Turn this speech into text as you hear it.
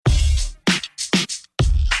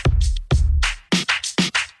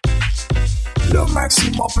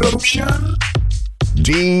Máximo Producción.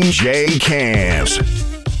 DJ Cans.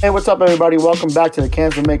 Hey, what's up, everybody? Welcome back to the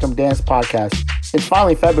Cans Will Make 'Em Dance podcast. It's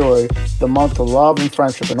finally February, the month of love and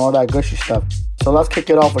friendship and all that gushy stuff. So let's kick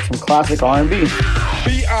it off with some classic R&B.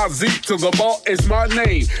 B-I-Z to the ball is my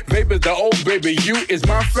name. Baby, the old baby, you is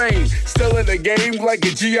my fame. Still in the game like a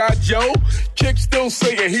G.I. Joe. Chick still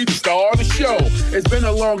singing, he the star of the show. It's been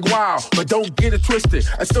a long while, but don't get it twisted.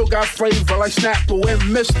 I still got flavor like Snapple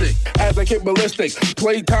and Mystic. As I get ballistic,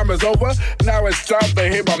 playtime is over. Now it's time to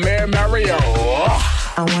hit my man Mario.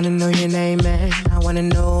 I wanna know your name, man. I wanna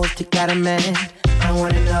know if you got a man. I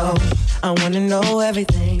wanna know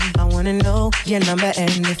everything. I wanna know your number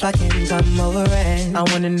and if I can come over and I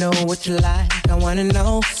wanna know what you like. I wanna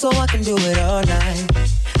know so I can do it all night.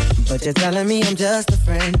 But you're telling me I'm just a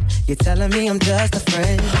friend. You're telling me I'm just a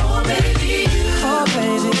friend. Oh baby, you got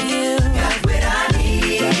what I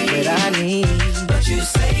need. Got what I need. But you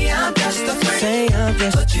say I'm just a friend. Say I'm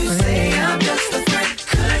just but a you friend. say I'm just a friend.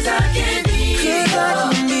 'Cause I can be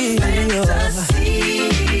your fantasy.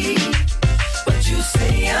 But you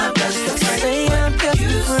say I'm just a friend. Say I'm just you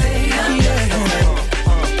a friend. Say I'm just a friend.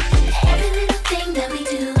 Every little thing that we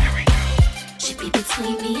do should be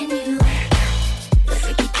between me and you. The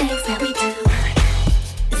freaky things that we do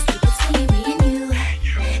is keep between me and you.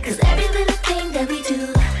 'Cause every little thing that we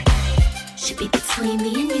do should be between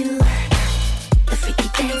me and you. The freaky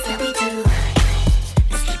things that we do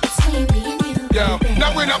is keep between me and you. Yo,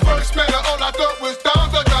 now when I first met her, all I thought was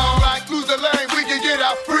down the down. Like lose the lane, we can get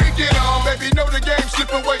out, freak it on. Baby, know the game,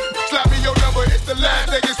 slip away. Slap me your number, it's the last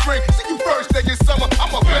day of spring. See you first day of summer,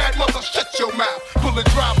 I'm a bad mother, shut your mouth. Pull a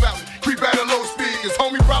drop out, creep at a low speed. Cause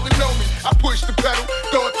homie probably know me, I push the pedal.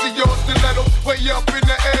 Throw it to your stiletto, way up in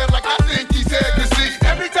the air like I think he's there. Cause see,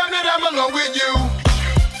 every time that I'm alone with you,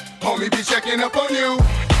 homie be checking up on you.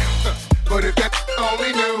 But if that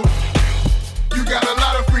only knew, you got a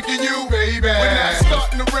lot of freaking you, baby. When I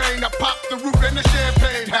start in the rain, I pop the roof and the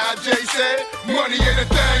champagne. How Jay said, money ain't a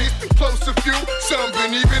thing. It's been close to few, some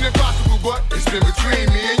been even impossible, but it's been between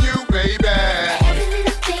me and you, baby. Every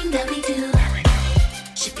little thing that we do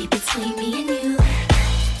should be between me and you.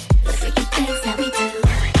 The freaky things that we do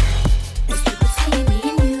is keep between me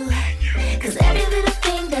and you. 'Cause every little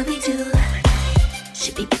thing that we do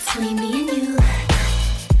should be between me and you.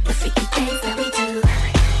 The freaky things that we do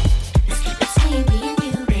is keep between me and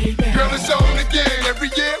you, baby. Girl, it's on again. Every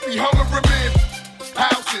year we home and revenge.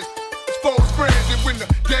 Houses, exposed friends, and when the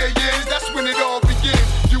day ends, that's when it all begins.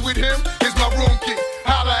 You with him is my room key.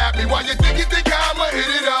 Holla at me while you think I'ma hit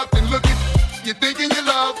it up. And look at you thinking you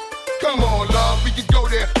love. Come on, love, we can go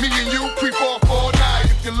there. Me and you creep off all night.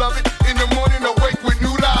 If you love it, in the morning awake with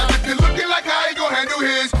new lies. If you're looking like how he gon' handle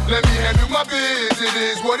his, let me handle my biz. It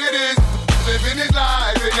is what it is. Living his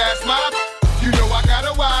life, and that's my. You know I got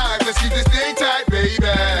a wife. Let's keep this thing tight, baby.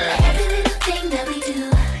 Every little thing that we do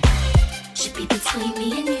should be between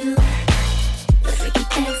me and you. The freaky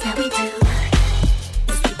things that we do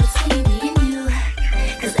is keep between me and you.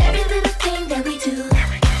 'Cause every little thing that we do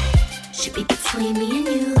should be between me and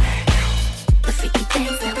you. The freaky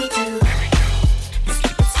things that we do is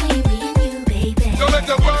keep between me and you, baby. Don't let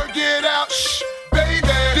the word get out, shh, baby.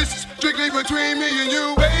 This is strictly between me and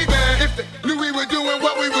you, baby. If they knew we were doing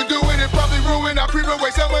what we were doing, it probably ruined our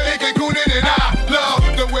pre-away somewhere in Cancun. And I love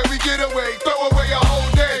the way we get away, throw away a whole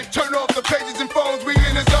day, turn off the pages and phones, we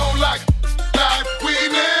in the zone like life. We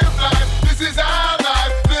live life, this is our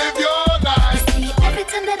life, live your life. You see, every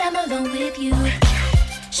time that I'm alone with you,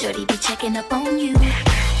 shorty be checking up on you.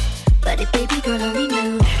 But if baby girl only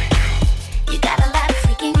knew, you got a lot of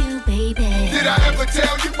freaking you, baby. Did I ever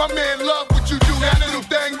tell you my man love what you do? That little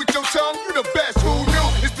thing with your tongue, you the best, who knew?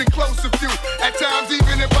 It's been close to few, at times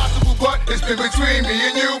even impossible, but it's been between me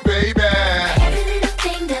and you, baby. Every little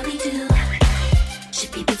thing that we do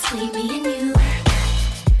should be between me and you.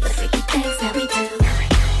 The freaky things that we do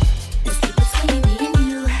is keep between me and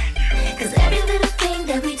you. 'Cause every little thing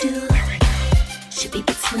that we do should be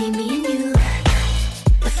between me and you.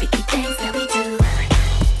 The freaky things that we do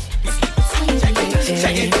is keep between me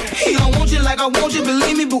and you. He don't want you like I want you,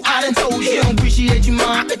 believe me, boo, I done told you. He don't appreciate you,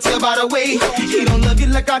 ma, I can tell by the way. He don't love you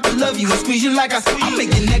like I can love you, and squeeze you like I squeeze. I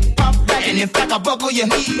make your neck pop back, and in fact I buckle your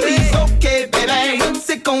knee. Please, okay, baby, what's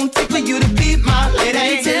it gon' take for you to be my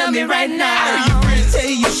lady? Tell me right now. Your friends tell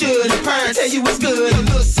you should, and parents tell you it's good. Your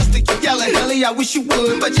little sister keep yelling, Ellie, I wish you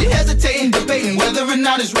would. But you hesitating, debating whether or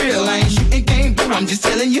not it's real. I ain't shooting game, boo, I'm just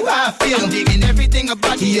telling you how I feel. I'm digging everything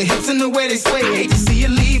about you, your hips and the way they sway. Hate to see you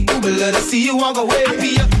leave, boo, but love to see you walk away. I be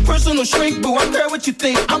your personal shrink, boo, I care what you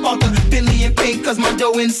think. I bought the Bentley and pink, cause my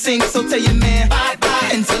dough in sync. So tell your man, bye-bye,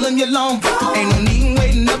 and tell him you're long. Ain't no need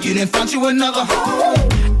waiting up, you done found you another.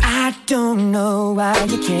 I don't know why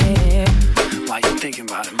you care. Why you thinking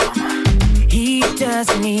about it, mama? He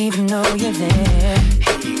doesn't even know you're there.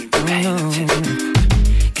 He ain't paying attention.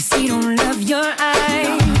 'Cause he don't love your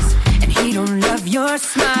eyes, and he don't love your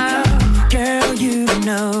smile. Girl, you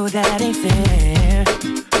know that ain't fair.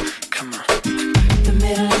 Come on. The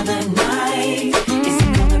middle of the night, is he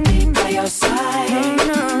gonna be by your side?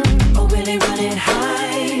 Or will he run and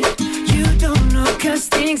hide? You don't know 'cause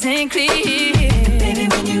things ain't clear. And baby,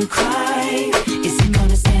 when you cry, is he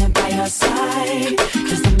gonna stand by your side?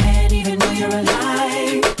 Does the man even know you're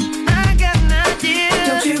alive? I got an idea.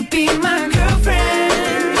 Don't you be my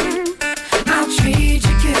girlfriend? I'll treat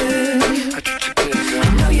you good. I treat you good, girl. I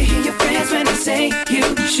know you hear your friends when they say you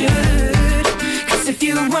should. 'Cause if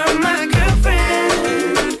you were my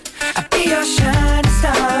girlfriend, I'd be your shining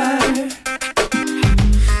star,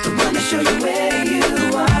 the one to show you where you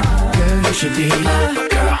are. Girl, you should be my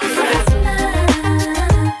girlfriend.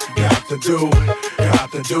 Got to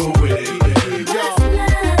do with it, baby.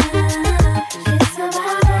 It's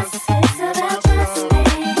about us, it's about just me.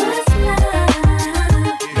 What's love?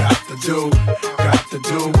 Got to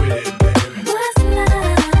do with it, baby. What's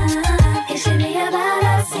love? It should be about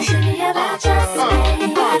us, it should be about just me.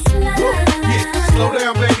 What's love? Yeah, slow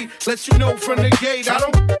down, baby. Let you know from the gate, I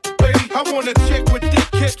don't, baby. I want a chick with thick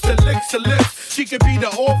hips and licks her lips. She could be the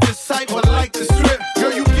office type, but like the strip.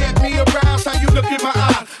 Girl, you get me aroused, how you look in my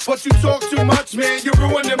eye. But you talk too much, man, you're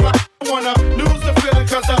ruining my. I wanna lose the feeling,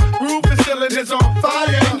 'cause the roof is ceiling is on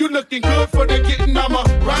fire. And you looking good for the getting, I'm a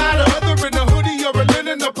rider. Whether in a hoodie or a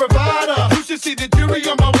linen, a provider. You should see the jury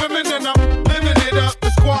on my women, and I'm living it up. The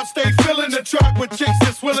squad stay filling the truck with chicks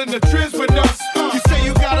that's willing to trizz with us. You say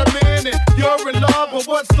you got a man and you're in love, but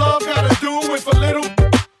what's love gotta do with a little?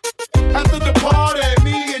 After the party,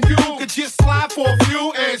 me and you could just slide for a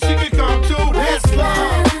few, and she could come too. That's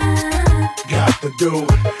love. Got to do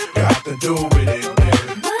with it, baby.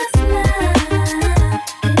 What's love?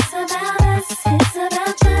 It's about us, it's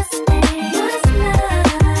about just me. What's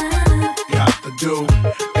love? Got to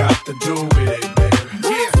do with it, baby.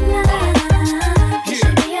 What's love? It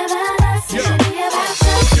should be about us, it should be about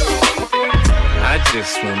just me. I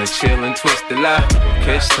just wanna chill and twist the lie.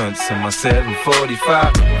 Catch stunts in my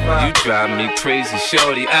 745. You drive me crazy,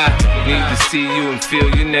 shorty. I need to see you and feel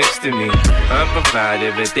you next to me. I provide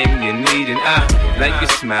everything you need, and I like your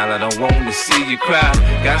smile. I don't want to see you cry.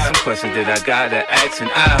 Got some questions that I gotta ask,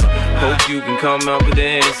 and I hope you can come up with the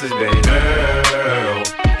answers, baby. Girl,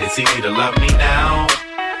 it's easy to love me now.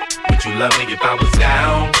 Would you love me if I was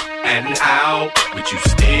down and out? Would you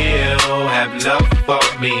still have love for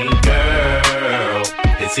me, girl?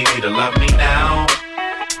 It's easy to love me now.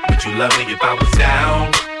 Would you love me if I was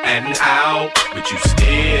down and out? Would you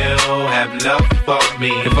still have love for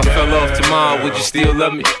me, If I fell off tomorrow, would you still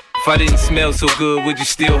love me? If I didn't smell so good, would you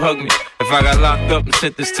still hug me? If I got locked up and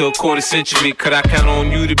sentenced to a quarter century, could I count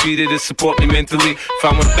on you to be there to support me mentally? If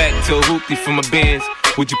I went back to a hoopty for my bands,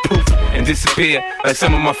 would you poof and disappear like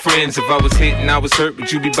some of my friends? If I was hit and I was hurt,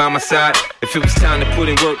 would you be by my side? If it was time to put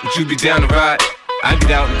in work, would you be down to ride? I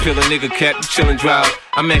get out and peel a nigga cap, you chillin' drive.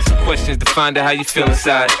 I'm asking questions to find out how you feel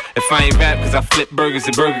inside. If I ain't rap 'cause I flip burgers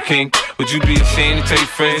at Burger King, would you be ashamed to tell your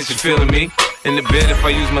friends that you're feeling me? In the bed, if I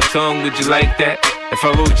use my tongue, would you like that? If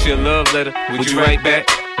I wrote you a love letter, would you write back?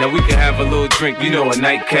 Now we can have a little drink, you know, a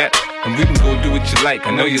nightcap, and we can go do what you like.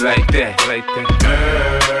 I know you like that, like that.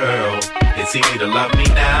 girl? It's easy to love me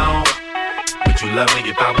now. Would you love me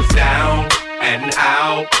if I was down and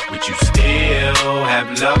out? Would you still have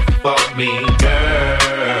love for me,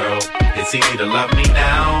 girl? It's easy to love me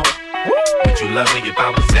now. Would you love me if I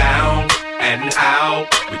was down and out?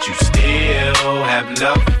 Would you still have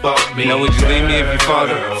love for me? Now would you leave me if your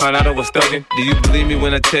father found out I was thugging? Do you believe me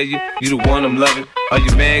when I tell you, you the one I'm loving? Are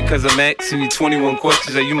you mad 'cause I'm asking you 21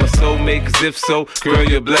 questions? Are you my soulmate? 'Cause if so, girl,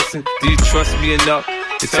 you're a blessing. Do you trust me enough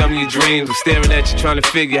to tell me your dreams? I'm staring at you trying to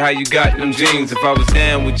figure how you got them jeans. If I was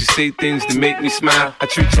down, would you say things to make me smile? I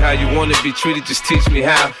treat you how you wanna be treated, just teach me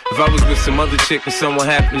how. If I was with some other chick and someone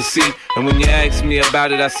happened to see, and when you asked me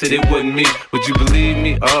about it, I said it wasn't me, would you believe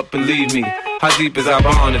me or up and leave me? How deep is our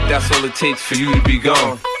bond if that's all it takes for you to be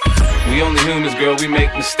gone? We only humans, girl, we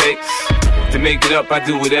make mistakes. To make it up, I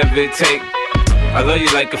do whatever it takes. I love you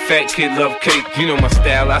like a fat kid love cake. You know my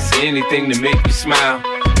style, I say anything to make you smile.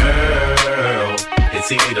 Girl,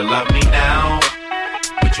 it's easy to love me now.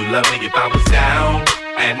 Would you love me if I was down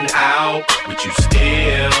and out? Would you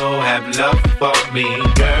still have love for me,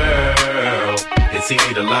 girl? It's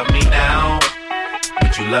easy to love me now.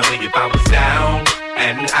 Would you love me if I was down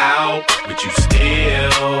and out? Would you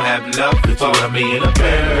still have love for me in a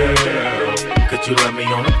girl? Could you love me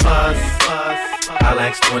on a bus? I'll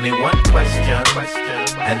ask 21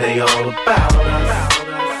 questions, and they all about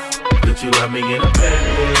us. Could you love me in a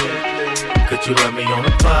bed? Could you love me on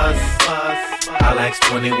a bus? I'll ask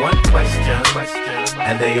 21 questions,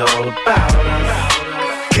 and they all about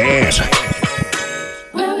us. Cans.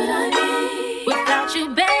 Where would I be without you,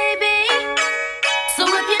 baby? So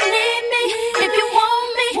if you need me, if you want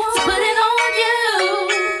me, so put it on you.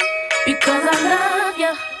 Because I love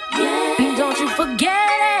you, yeah. And don't you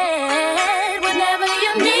forget it. Whenever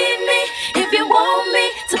you need me, if you want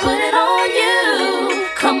me, to put it on you.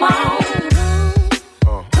 Come on.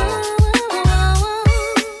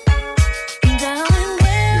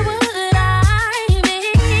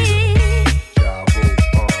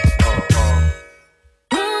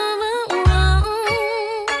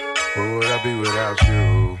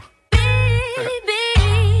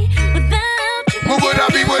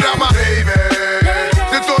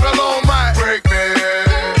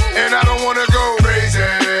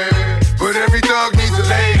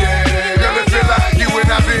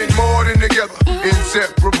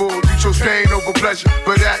 Inseparable, you chose pain over pleasure,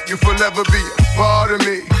 but that you forever be a part of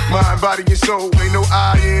me. Mind, body, and soul, ain't no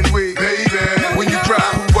I in we. Baby, when you cry,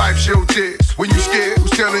 who wipes your tears? When you scared, who's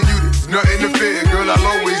telling you there's nothing to fear? Girl, I'll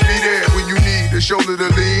always be there when you need a shoulder to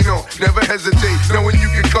lean on. Never hesitate, knowing you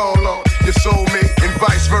can call on your soulmate and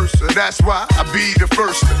vice versa. That's why I be the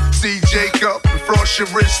first to see Jacob and frost your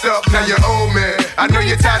wrist up. Now you're old man, I know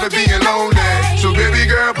you're tired of being lonely. So baby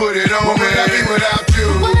girl, put it on. What would I be without you?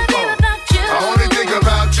 I only think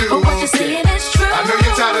about you. But what you're saying is true. I know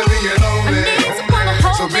you're tired of being lonely.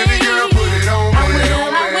 So baby girl, put it on.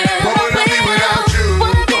 What would I be without you?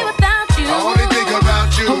 I only think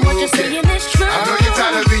about you. But what you're saying is true. I know you're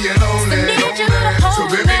tired of being lonely. So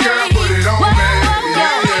baby girl, put it on,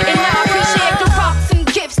 And I appreciate the rocks and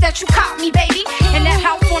gifts that you caught me, baby. And that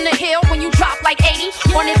house on the hill when you drop like 80.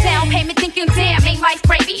 On a down payment thinking, damn, ain't life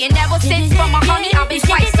gravy. And ever since from my honey, I've been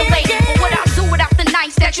twice the lady. But what I do without the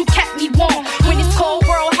nights that you kept me warm. When this cold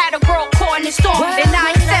world had a girl caught in the storm. Then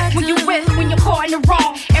I accept when you with, when you're caught in the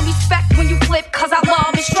wrong. And respect when you flip, cause our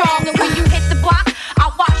love is strong. And when you hit the block,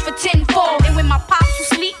 I watch for 10-4. And when my pops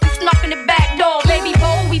was asleep, you snuck in the back door. Baby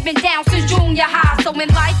boy, we've been down since junior high. So when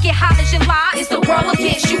life get hot as July, it's the world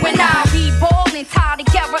against you and I. We ballin', tied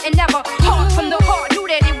together and never. Heart from the heart, knew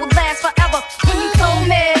that it would last forever. When you told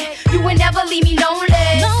me, you would never leave me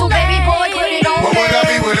lonely. So baby boy, put it on me. What would I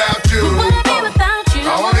be without you?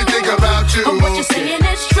 I only think about you. But what you're saying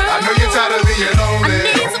is true. I know you're tired of being lonely.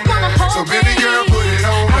 I need someone to hold So baby girl, put it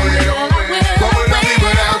on me. What would I be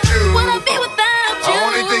without you? I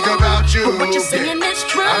only think about you. But what you're saying is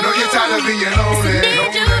true. I know you're tired of being lonely.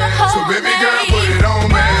 Need you to hold So baby girl, put it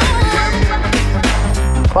on me.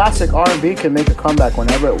 Classic R&B can make a comeback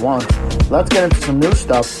whenever it wants. Let's get into some new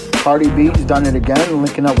stuff. Cardi B's done it again,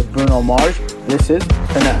 linking up with Bruno Mars. This is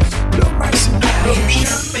Finesse.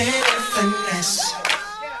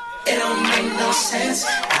 It don't make no sense.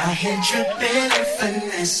 I hit drippin' and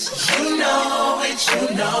finesse. You know it,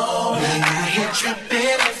 you know it. I hit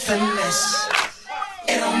drippin' and finesse.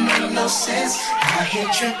 It don't make no sense. I hit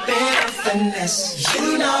drippin' and finesse.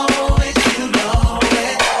 You know it, you know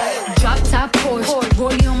it. Drop top Porsche,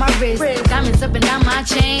 rollie on my wrist, diamonds up and down my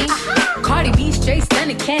chain. Cardi B straight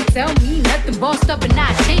stunning, can't tell me nothing. Bossed up and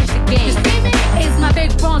I changed the game. It's my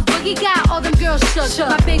big bronze boogie, got all them girls shook.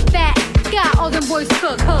 My big fat, got all them boys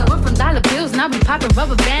cooked. Went from dollar bills, now we popping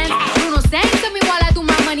rubber bands. Bruno sang to me while I do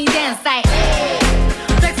my money dance like hey.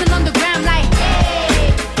 Flexing on the gram like hey.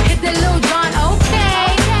 Hit the Lil Jon,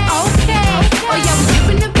 okay, okay. Oh yeah, we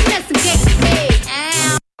drippin' the finesse and get paid.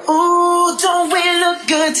 Ooh, don't we look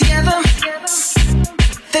good together?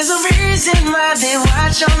 There's a reason why they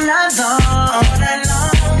watch all night long.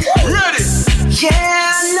 Ready? Yeah,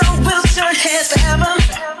 I know we'll turn heads forever.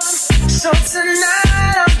 So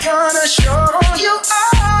tonight I'm gonna show you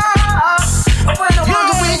all. When I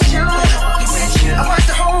walk with you, I watch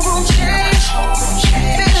the whole room change.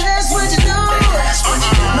 Baby, that's what you do.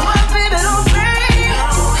 No, my baby don't blame.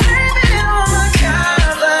 Blame it on my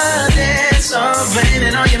confidence. Or blame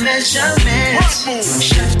it on your measurements.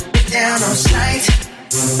 Shut it down on sight.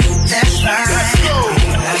 That's right.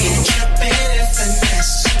 I hit drippin' and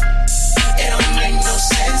finesse. It don't make no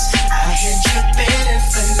sense. I hit drippin' and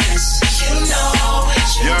finesse. You know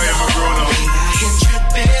it, you know it. I hit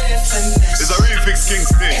drippin' and finesse. It's a real fix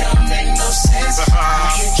Kingston. It don't make no sense.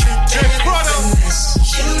 I hit drippin' and finesse.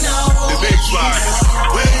 You know the big fly.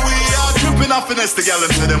 When we are drippin' and finesse, the gal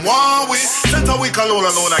them say them want we. Set a week alone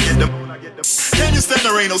I get them. Can you stand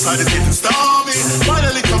the rain outside? It's getting stormy.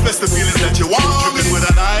 Finally confess the feelings that you want. Tripping with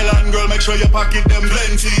an island girl, make sure you pocket them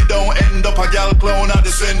plenty. Don't end up a gal clown of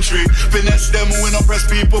the century. Finesse them when oppress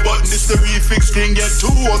people, but this the refix can get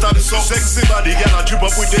too out of the so sexy body. Gal I trip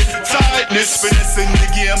up with it. Tightness, finessing the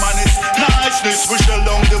game and it's niceness. We shell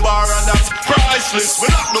down the bar and that's priceless.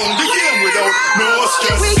 We lock down the game without no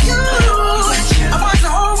stress. With you, I want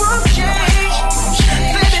the whole world to change.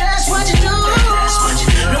 Baby, that's what you do.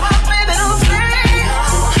 No, I'm baby, don't play.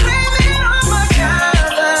 Baby, on my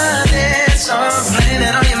confidence. I'm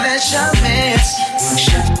blaming on your measurements.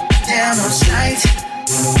 Shut down on sight.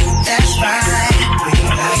 That's right. We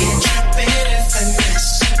out here tripping and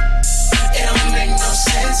finesse. It don't make no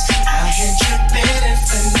sense. Out here tripping and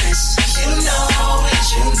finesse. You know it,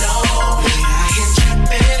 you know. We out here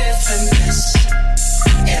tripping and finesse.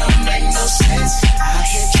 It don't make no sense. Out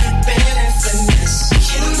here tripping and finesse.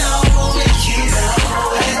 You know it, you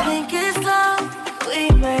know it. I think it's time we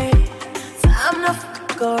made time to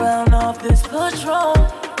fuck around off this patrol.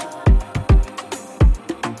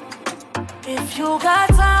 If you got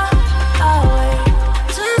time, I'll wait.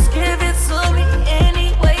 Just give it to me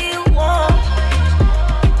any way you want.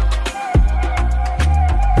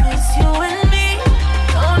 'Cause you and me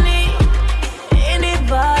don't need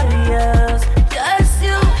anybody else. Just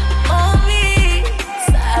you on me.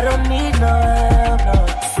 So I don't need no help, no.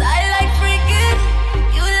 So I like freaking.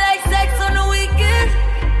 You like sex on the weekend.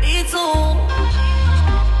 Me too.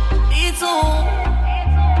 Me too.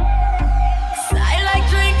 So I like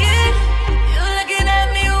drinking. You looking at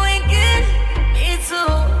me winking. Me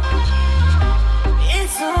too. Me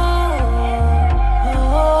too.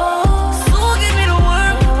 So give me the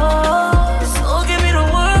work. So give me the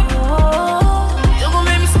work. You gon'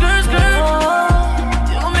 make me skirt, skirt.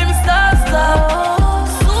 You gon' make me stop, stop.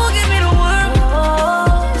 So give me the work.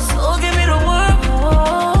 So give me the work.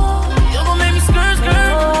 You gon' make me skirt,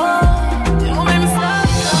 skirt. You gon' make me stop,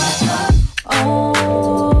 stop.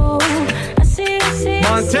 Oh, I see, I see.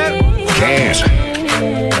 Montana. Cans.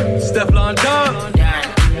 Stefflon Don.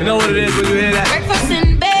 You know what it is when you hear that? Breakfast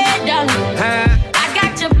in bed, darling. Huh? I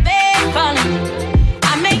got your bed calling. I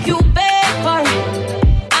make you bed for it.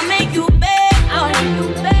 I make you bed for it.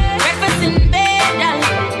 Breakfast in bed,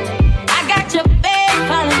 darling. I got your bed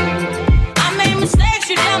calling. I made mistakes,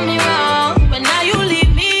 you done me wrong, but now you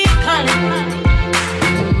leave me calling.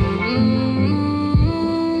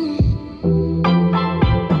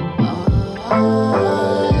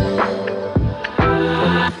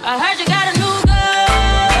 I heard you got a new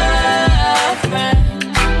girlfriend,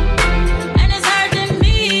 and it's hurting me.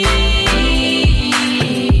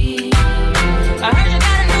 I heard you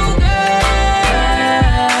got a new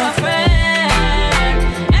girlfriend,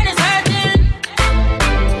 and it's hurting.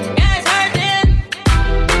 Yeah, it's hurting.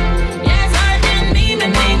 Yeah, it's hurting me, me,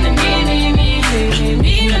 me, me, me, me, me, me,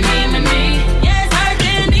 me, me, me, me. Yeah, it's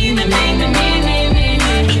hurting me, me, me, me, me, me, me,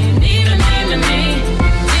 me, me, me, me.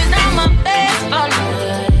 She's not my best friend.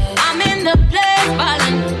 I'm in the place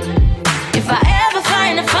falling. If I ever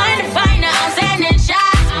find her, I'm sending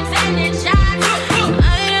shots. I'm sending shots. You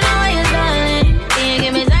know what you're darling. Can you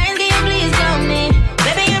give me time? Can you please come me?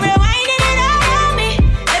 Baby, you're rewinding it all on me.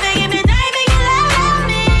 Baby, give me time, make you love on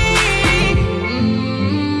me.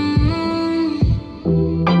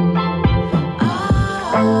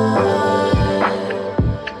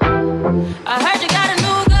 I heard you got a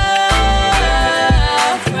new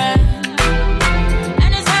girlfriend,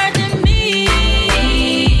 and it's hurting me.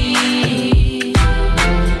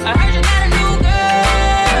 I heard you got a new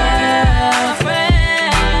girlfriend,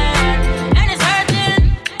 and it's hurting.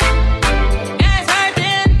 Yeah, it's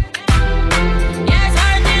hurting. Yeah, it's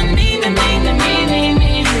hurting me, me, me, me, me, me,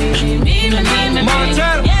 me, me, me, me, me.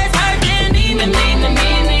 Montana. Yeah, it's hurting me, me, me, me,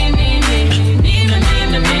 me, me, me, me, me,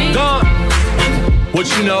 me, me. Gone. What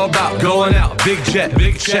you know about going out? Big jet,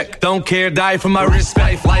 big check. Don't care, die for my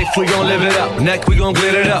respect. Life, we gon' live it up. Neck, we gon'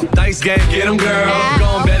 glitter it up. Dice game, get 'em, girl.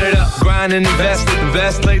 Gon' bet it up. Grind and invest.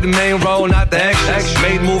 Invest, play the main role, not the extras.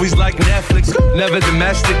 Made movies like Netflix. Never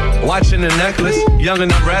domestic. Watching the necklace. Young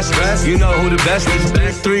and I'm restless. You know who the best is.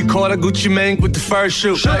 Back 3/4 Gucci Mane with the first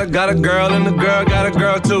shoe. Got a girl and the girl got a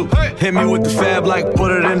girl too. Hit me with the fab like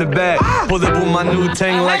put it in the bag. Pull up with my new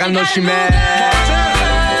thing like I know she mad.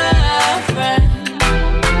 Girlfriend,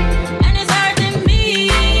 and it's hurting me.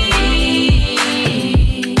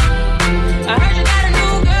 I heard you got a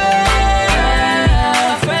new girlfriend,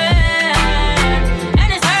 and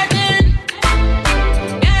it's hurting.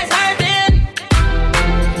 Yeah, it's hurting.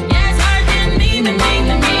 Yeah, it's hurting me, me, me,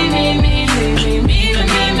 me, me, me, me, me, me,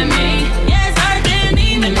 me, me, me. Yeah, it's hurting me,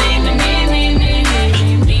 me, me, me, me, me, me, me,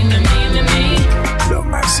 me, me, me, me. The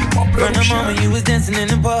Máximo From the moment Production. you was dancing in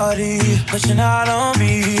the party, pushing out on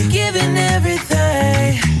me, giving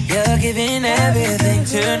everything, you're giving everything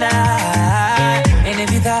tonight. And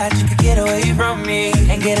if you thought you could get away from me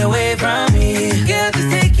and get away from me, girl, just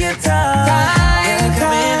take your time. You're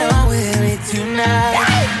coming on with me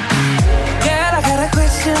tonight. Girl, I got a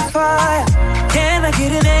question for you. Can I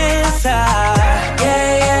get an answer?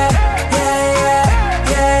 Yeah, yeah, yeah, yeah,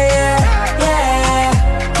 yeah, yeah, yeah.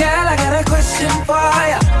 Girl, I got a question for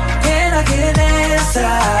you. Can I get an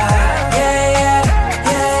answer? Yeah, yeah,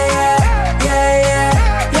 yeah, yeah,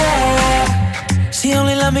 yeah, yeah. She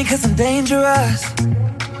only love me 'cause I'm dangerous.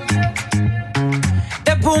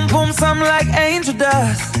 That boom boom something like angel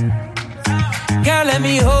dust. Girl, let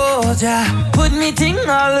me hold ya, put me ting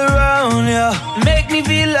all around ya, make me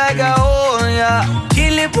feel like I own ya,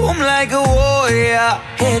 kill it boom like a warrior,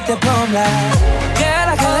 hit the boom like. Girl,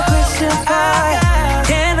 I got a question for ya,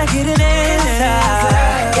 can I get an answer?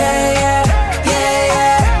 Yeah, yeah, yeah,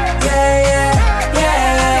 yeah, yeah, yeah,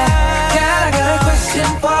 yeah. Girl, I got a question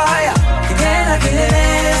for ya, can I get an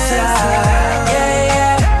answer? Yeah,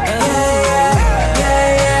 yeah, yeah, yeah,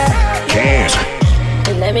 yeah. Cans.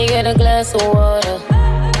 Let me get a glass of water.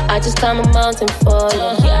 I just climb a mountain for you.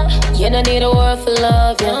 You don't need a word for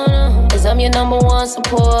love, yeah. 'Cause I'm your number one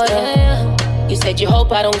supporter. You said you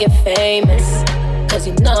hope I don't get famous, 'cause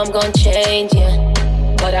you know I'm gonna change, yeah.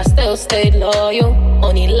 But I still stayed loyal.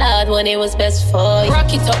 Only lied when it was best for you.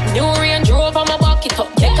 Rock it up, new Range Rover, I'ma back it up.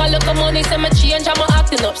 Take a look at money, say my change, I'ma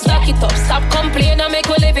acting up. Stack it up, stop complaining, make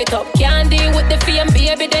we live it up. Can't deal with the fame,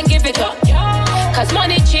 baby, then give it up. 'Cause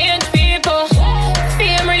money change people,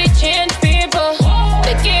 fame really change people,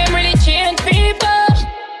 the game really change people.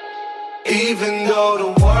 Even though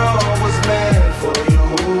the world was meant for you,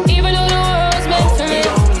 even though the world was meant for me,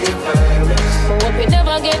 don't get famous. Hope you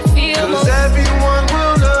never get famous. 'Cause everyone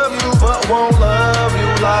will love you, but won't love you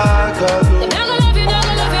like I do. They're not gonna love you, not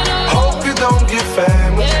gonna love you, no. Hope you don't get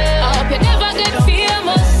famous. Yeah, I hope you never get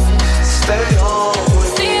famous. Stay home with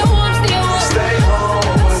Stay home, stay home. Stay home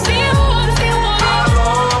with Stay home, stay home. I'll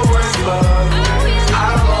always love you.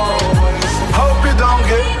 I'll always. Hope you don't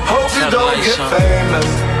get famous.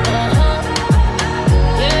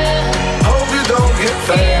 Hope you don't get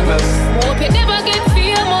famous. Hope you never get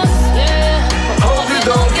famous. Yeah. Hope you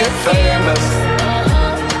don't get famous.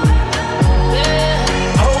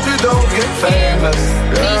 Hope you don't get famous.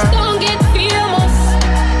 Please don't get famous.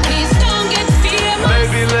 Please don't get famous.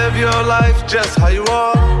 Baby, live your life just how you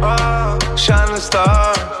are. Shining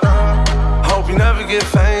star. Hope you never get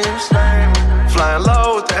famous. Flying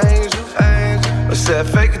low with the angels. I said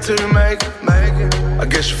fake it till you make it. I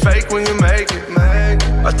guess you fake when you make it.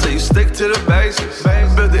 I tell you stick to the basics.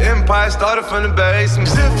 Build the empire, started from the basement.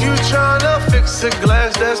 If you tryna fix a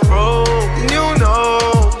glass that's broke, then you know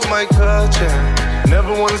you might cut you.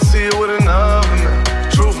 Never wanna see it with another man.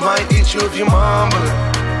 Truth might eat you if you mumble it.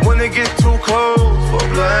 When it get too cold for a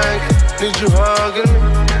blanket, need you hugging me.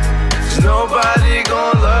 'Cause nobody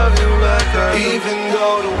gon' love you like I do. Even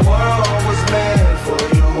though the world was meant for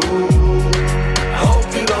you, hope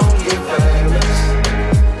you don't get famous.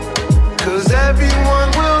 'Cause everyone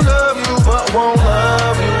will love you, but won't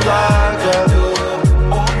love you like I do.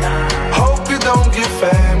 Hope you don't get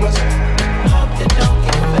famous.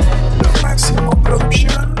 Maximo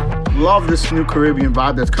Production. Love this new Caribbean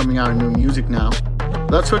vibe that's coming out in new music now.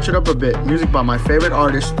 Let's switch it up a bit. Music by my favorite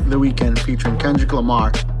artist, The Weeknd, featuring Kendrick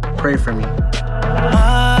Lamar. Pray for me.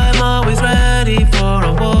 I'm always ready for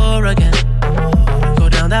a war again. Go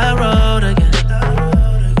down that road again.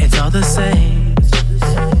 It's all the same.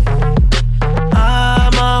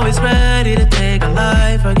 I'm always ready to take a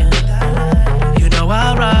life again. You know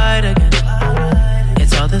I'll ride again.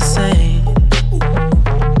 It's all the same.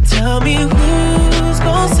 Tell me who's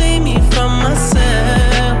gonna save me from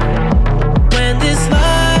myself when this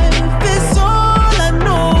life is all I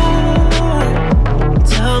know.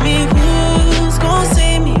 Tell me who's gonna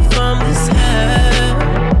save me from this hell.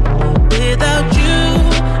 Without you,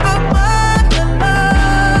 I'm all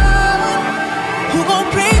alone. Who gon'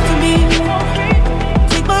 pray for me?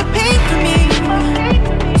 Take my pain for me.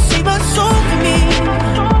 Save my soul for me.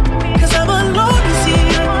 'Cause I'm alone to see.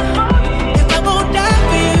 If I'm gon' die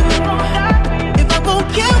for you, if I'm gon'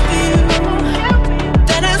 kill for you,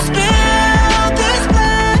 then I spill this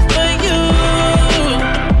blood for you.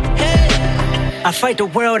 Hey. I fight the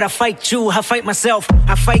world, I fight you, I fight myself,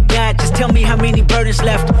 I fight God, just tell me how many burdens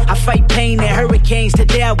left. I fight pain and hurricanes,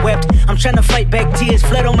 today I wept. I'm trying to fight back tears,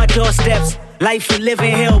 flood on my doorsteps. Life we live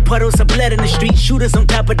in hell, puddles of blood in the street, shooters on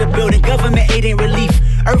top of the building, government aid ain't relief.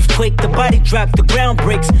 Earthquake, the body drop, the ground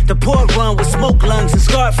breaks, the poor run with smoke lungs and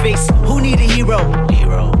scarred face. Who need a hero?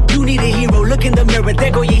 You need a hero, look in the mirror,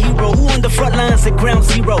 there go your hero. Who on the front lines at ground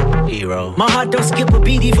zero? Hero. My heart don't skip a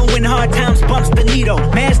beat even when hard times bumps the needle.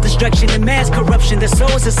 Mass destruction and mass corruption, the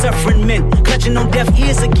souls of suffering men. Clutching on deaf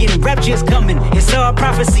ears again, rapture's coming. It's all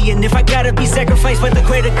prophecy, and if I gotta be sacrificed for the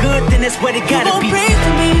greater good, then that's what it gotta be. Pray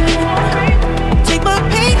for me, take my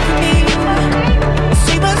pain for me,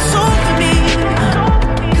 save my soul for me,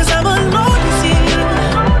 'cause I'm alone, you see.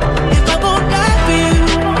 If I won't die for you,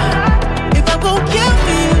 if I won't kill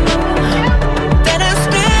for you, then I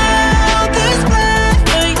spill this blood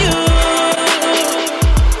for you.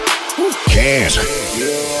 Can't.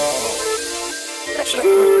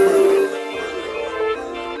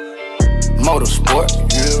 Motorsport,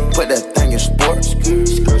 put that thing in sports.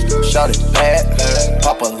 Shout it bad,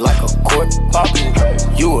 pop it like a court.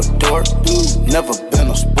 You a dork, never been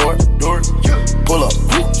a sport. Pull up,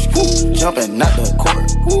 jumping out the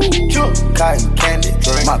court. Cotton candy,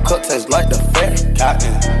 my cup tastes like the fair.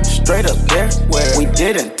 Straight up there, we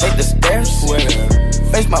didn't take the stairs.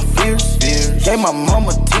 Face my fears, gave my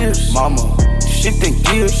mama tears. Shifting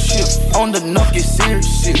gears, on the knock, get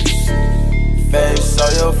serious. Face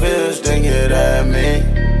all your fears, then get at me.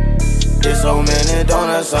 There's so many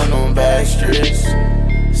donuts on them back streets.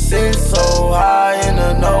 Sit so high in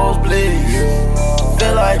the nosebleed.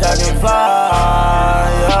 Feel like I can fly.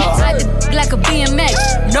 Ride the like a BMX.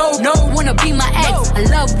 No, wanna be my ex. I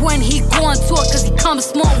love when he go on tour, 'cause he comes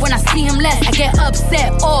small when I see him less. I get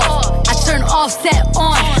upset off, I turn offset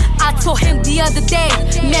on. I told him the other day,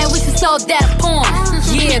 man, we should sell that porn.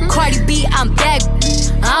 Yeah, Cardi B, I'm back.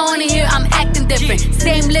 I don't wanna hear I'm acting different.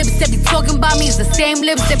 Same lips that be talking about me is the same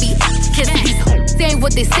lips that be kissing. These saying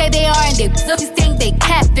what they say they are, and they think they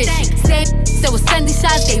catfish. Same so with Sunday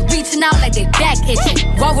shots, they reaching out like they back itching.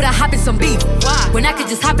 Why would I hop in some beef when I could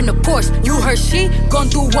just hop in the Porsche? You heard she gon'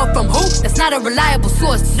 do what from who? That's not a reliable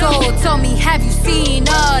source. So tell me, have you seen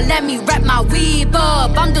her? Let me wrap my weave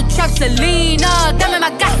up. I'm the trap Selena, dame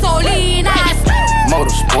my gasolina.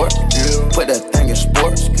 Motorsport, put that thing in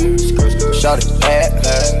sports. Shout it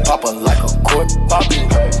bad, pop it like a court.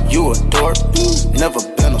 You a dork, never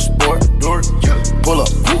been a sport. Pull up,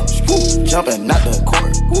 jumping out the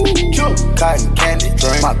court. Cotton candy,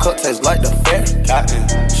 my cup tastes like the fair.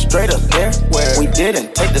 Straight up there, we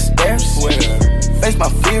didn't take the stairs. Face my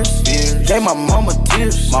fears, gave my mama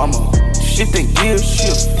tears. Shifting gears,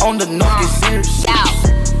 on the knock, get serious.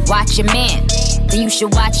 Watch your man, then you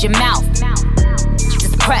should watch your mouth.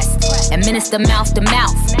 Just press and minister mouth to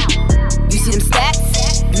mouth. You see them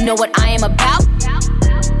stats? You know what I am about?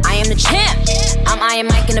 I am the champ. I'm Iron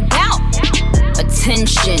Mike and about.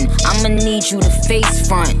 Attention, I'ma need you to face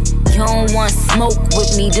front. You don't want smoke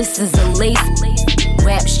with me, this is a lace.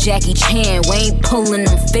 Raps Jackie Chan, we ain't pulling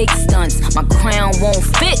them fake stunts. My crown won't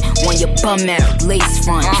fit when your bum out lace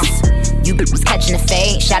fronts. You was catching the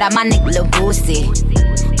fade, shout out my nigga Lil Boosie.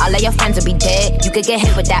 All of your friends will be dead, you could get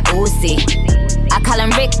hit with that Uzi. I call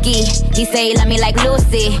him Ricky, he say he love me like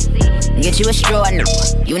Lucy. Get you a straw,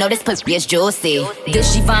 you know this pussy is juicy.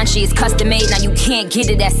 This Givenchy is custom made, now you can't get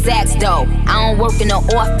it at Saks though. I don't work in the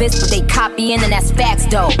office, but they copying and that's facts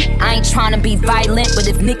though. I ain't trying to be violent, but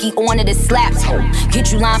if Nicki on it, it slaps.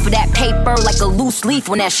 Get you line for that paper like a loose leaf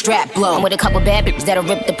when that strap blow. I'm with a couple bad bitches that'll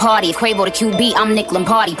rip the party. If Quavo the QB, I'm Nick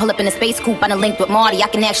Lombardi. Pull up in a space coupe, I'm linked with Marty. I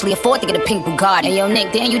can actually afford to get a pink Bugatti. Hey yo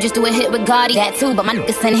Nick, damn you just do a hit with Gotti. That too, but my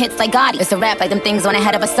niggas send hits like Gotti. It's a rap like them things on the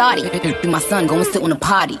head of a Saudi. My son go and sit on the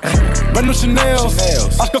potty. Run them Chanel's.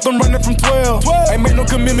 I stuck them running from 12. Ain't made no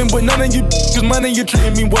commitment with none of you, 'cause money you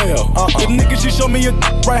treating me well. If niggas she show me a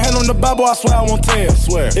right hand on the Bible, I swear I won't tell.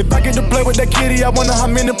 If I get to play with that kitty, I wonder how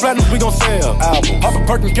many platinums we gon' sell. Album. Pop a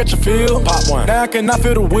perk and catch a feel. Pop one. Now I cannot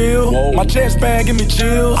feel the wheel. Whoa. My chest bag give me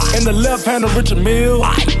chills. In the left hand of Richard Mills.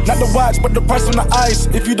 Not the watch, but the price on the ice.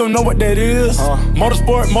 If you don't know what that is.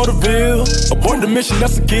 Motorsport, Motorville. Abort the mission,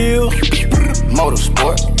 that's a kill.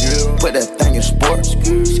 Motorsport, put that thing in sports.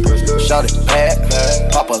 Shout it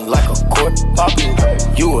bad, pop it like a court.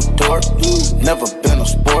 You a dork, never been a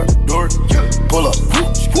sport. Pull up,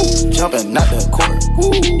 jumping out the court.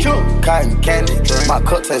 Cotton candy, my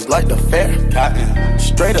cup tastes like the fair.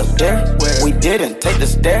 Straight up there, we didn't take the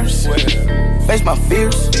stairs. Face my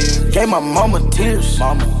fears, gave my mama tears.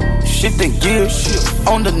 Shifting gears,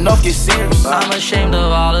 on the knock, get serious. I'm ashamed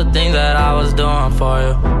of all the things that I was doing for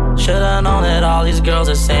you. Should've known that all these girls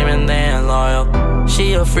are same and they ain't loyal.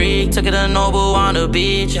 She a freak, took it to Noble on the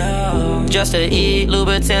beach, just to eat,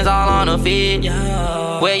 Louboutins all on her feet.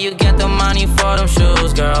 Where you get the money for them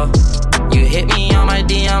shoes, girl? You hit me on my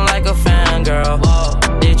DM like a fan, girl.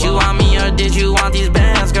 Did you want me or did you want these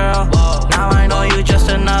bands, girl? Now I know you just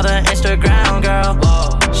another Instagram girl.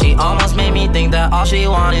 She almost made me think that all she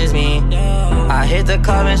want is me. I hit the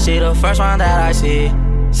club and she the first one that I see.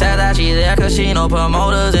 Said that she there cause she no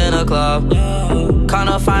promoters in the club. Come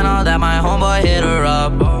to find out that my homeboy hit her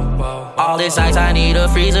up. All this ice, I need a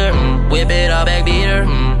freezer. Whip it up, back beat her.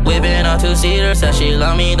 Whipping a two-seater. Said she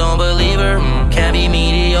love me, don't believe her. Can't be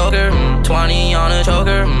mediocre. 20 on a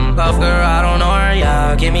choker. Puff girl, I don't know her.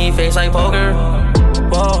 Yeah, give me face like poker.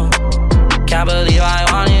 Whoa, can't believe I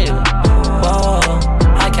wanted you. Whoa,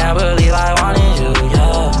 I can't believe I wanted you.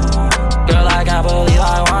 Yeah, girl, I can't believe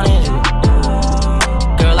I wanted you.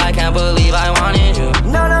 Girl, I can't believe I wanted you.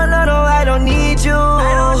 No, no, no, no, I don't need you.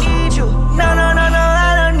 I don't need you. No, no, no, no,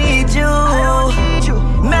 I don't need you. I don't need you.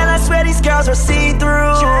 Man, I swear these girls are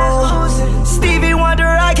see-through. Stevie Wonder,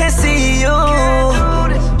 I can't see you.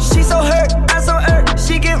 She so hurt, I'm so hurt.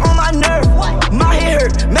 She get on my nerve. My head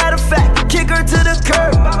hurt. Matter of fact, kick her to the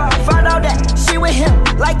curb. Find out that she with him,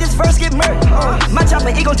 like this verse get murked. My chopper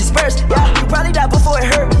ego dispersed. Yeah, you probably died before it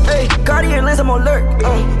hurt. Hey, Guardian lens, I'm on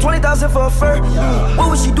alert. 20,000 for a fur. What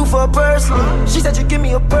would she do for a purse? She said you give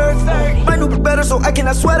me a bird. My new be better, so I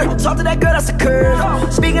cannot sweat her. Talk to that girl, that's a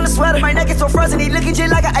curve. Speaking of sweater, my neck is so frozen, he looking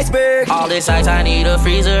just like an iceberg. All this ice, I need a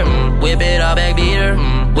freezer. Whip it up, back beat her.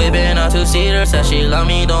 Whipping a two-seater. Said she love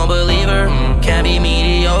me, don't believe her. Can't be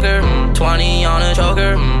mediocre. 20 on a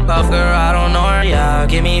choker. Puff girl, I don't know her. Yeah,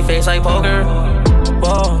 give me face like poker.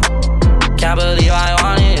 Whoa, can't believe I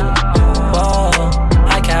wanted you. Whoa,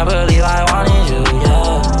 I can't believe I wanted you.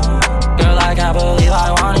 Yeah, girl, I can't believe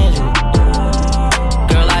I wanted you.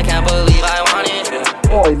 Girl, I can't believe I wanted you.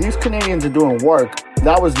 Boy, these Canadians are doing work.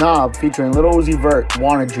 That was Knob featuring Lil Uzi Vert,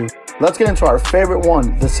 Wanted You. Let's get into our favorite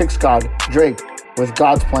one, the Sixth God, Drake, with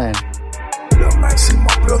God's Plan. La Máxima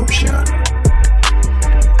Producción.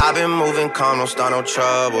 I've been moving calm, don't start no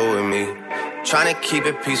trouble with me. Trying to keep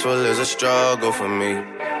it peaceful is a struggle for me.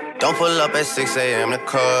 Don't pull up at 6 a.m. to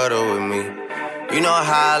cuddle with me. You know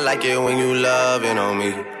how I like it when you loving on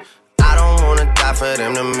me. I don't wanna die for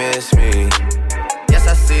them to miss me. Yes,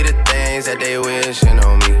 I see the things that they wishing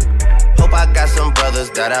on me. Hope I got some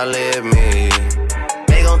brothers that outlive me.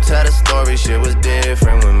 They gon' tell the story, shit was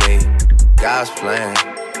different with me. God's plan,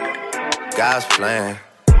 God's plan.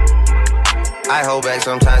 I hold back,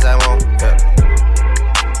 sometimes I won't, yeah.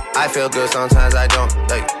 I feel good, sometimes I don't,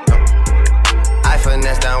 like, no. I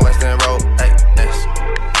finesse down Western Road, like, yes.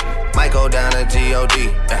 Might go down to G.O.D.,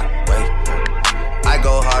 yeah, wait. I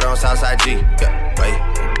go hard on Southside G, yeah, wait.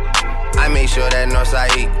 I make sure that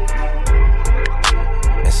Northside eat.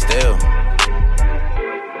 And still,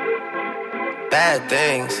 bad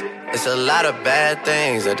things. It's a lot of bad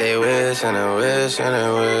things that they wish and they wish and they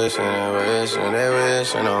wish and they wish and they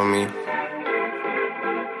wishing on me.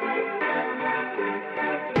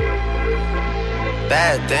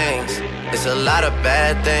 Bad things. It's a lot of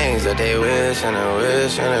bad things that they wish and they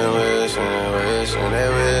wish and they wish and they wish and they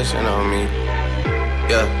wishing on me.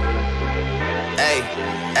 Yeah. Hey,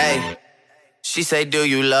 hey. She say, do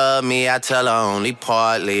you love me? I tell her only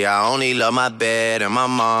partly. I only love my bed and my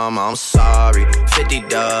mama, I'm sorry. 50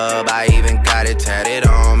 dub, I even got it tatted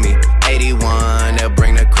on me. 81, they'll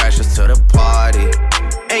bring the crashers to the party.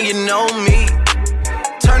 And you know me,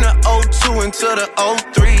 turn the 02 into the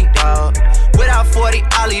 03, dawg. Without 40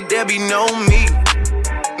 Ollie, there be no me.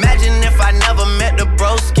 Imagine if I never met the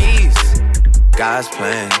broskies. God's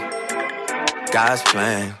plan, God's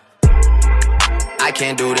plan. I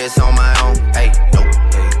can't do this on my own, hey, no,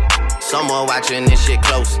 hey. Someone watching this shit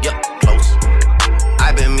close, yup, close.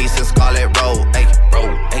 I've been me since Scarlet Road, hey,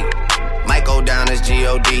 road, hey. Might go down as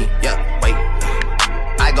G.O.D., yeah, wait.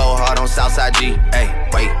 I go hard on Southside G, hey,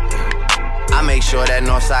 wait. I make sure that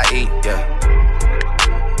Northside eat, yeah.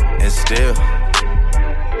 And still,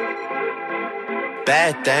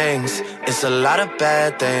 bad things. It's a lot of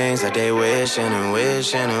bad things that they wishing and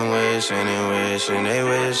wishing and wishing and wishing they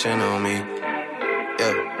wishing on me.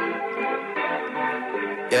 Yeah,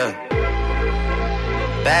 yeah.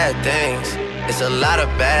 Bad things. It's a lot of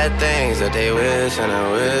bad things that they wish and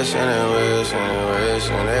they wish and they wish and they wish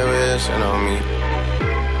and they wishing on me.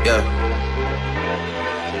 Yeah.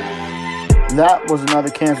 That was another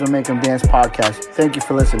Cams Will Make 'Em Dance podcast. Thank you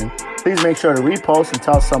for listening. Please make sure to repost and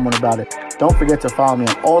tell someone about it. Don't forget to follow me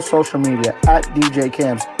on all social media at DJ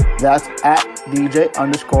Cams. That's at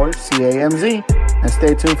DJ_CAMZ. And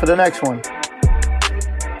stay tuned for the next one.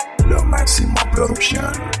 La Máxima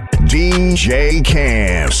Producción. DJ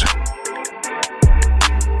Cams.